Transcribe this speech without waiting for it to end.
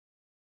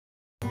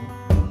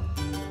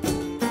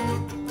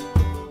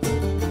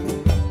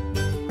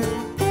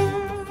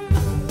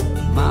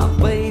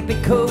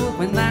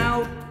coping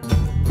out.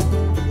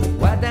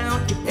 Why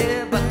don't you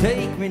ever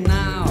take me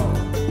now?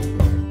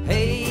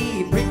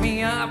 Hey, pick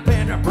me up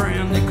in a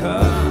brand new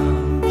car.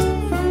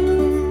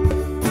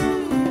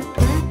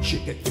 She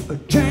got a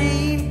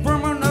chain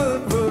from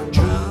another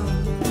job.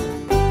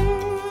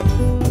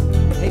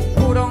 Hey,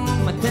 put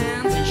on my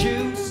dancing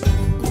shoes.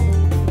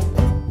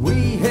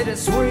 We hit a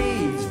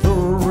squeeze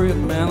for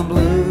rhythm and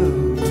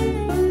blues.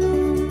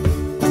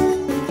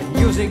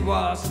 Music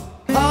was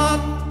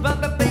hot,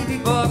 but the baby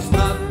was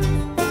not.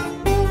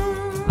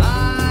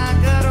 I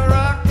got a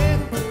rocket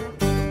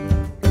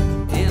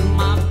in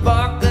my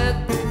pocket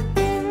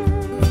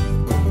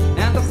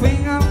and a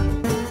finger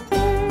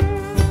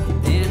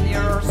in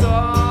your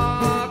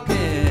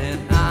socket.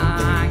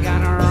 I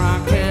got a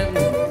rocket,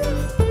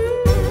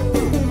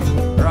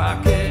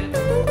 rocket.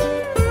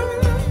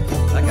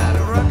 I got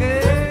a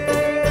rocket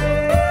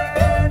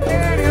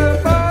in your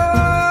pocket.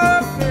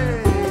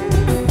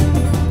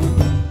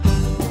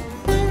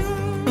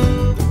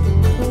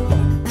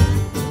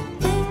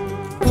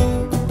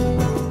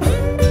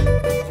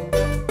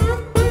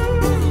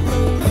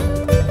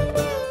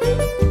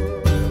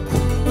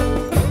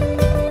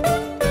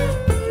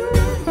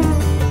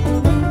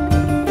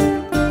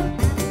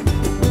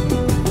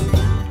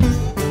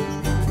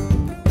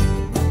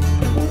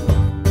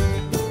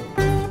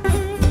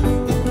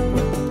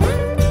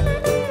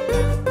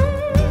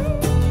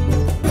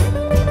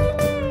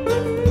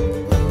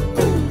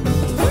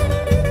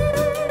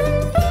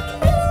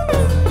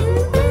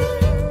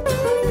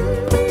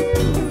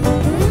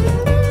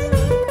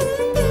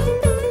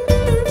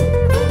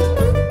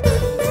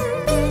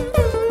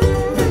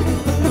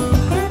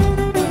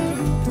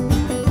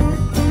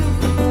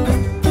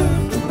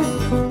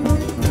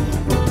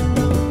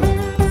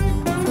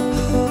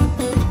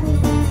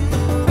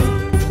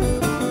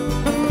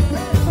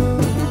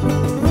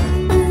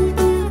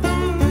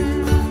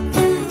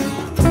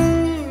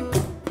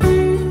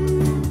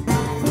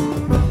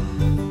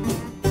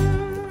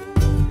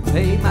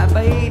 Hey, my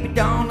baby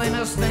don't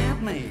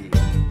understand me.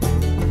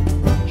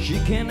 She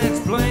can't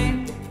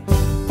explain.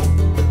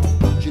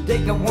 She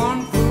take a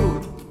one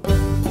foot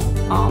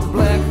on the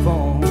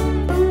platform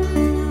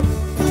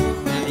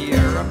and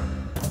Europe.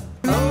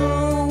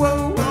 Oh,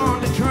 oh,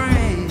 on the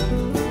train.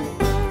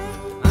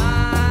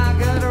 I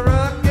got a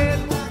rocket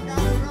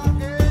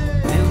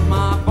in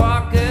my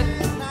pocket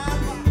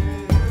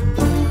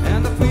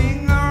and the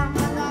finger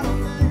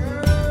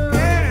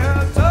in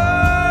her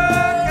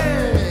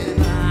socket.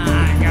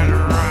 I got a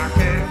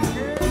rocket.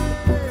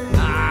 I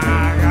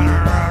got a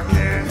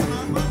rocket.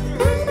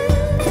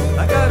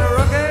 I got a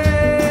rocket.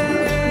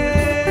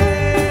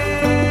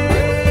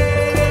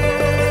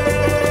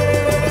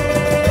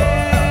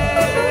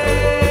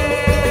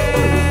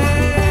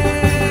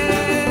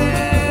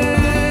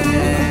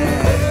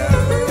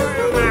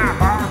 My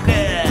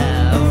pocket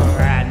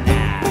right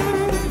now.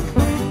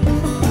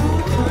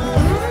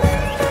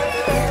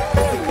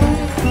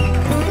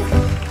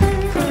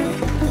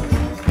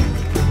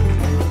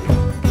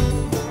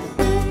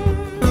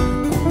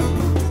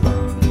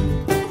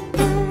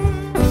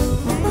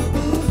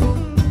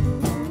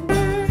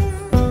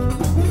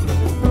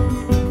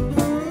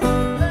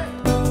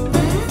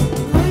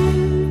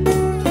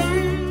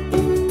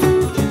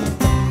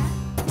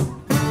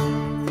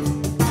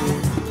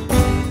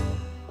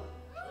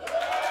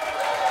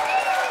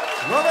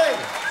 Robbie!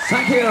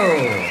 Thank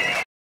you.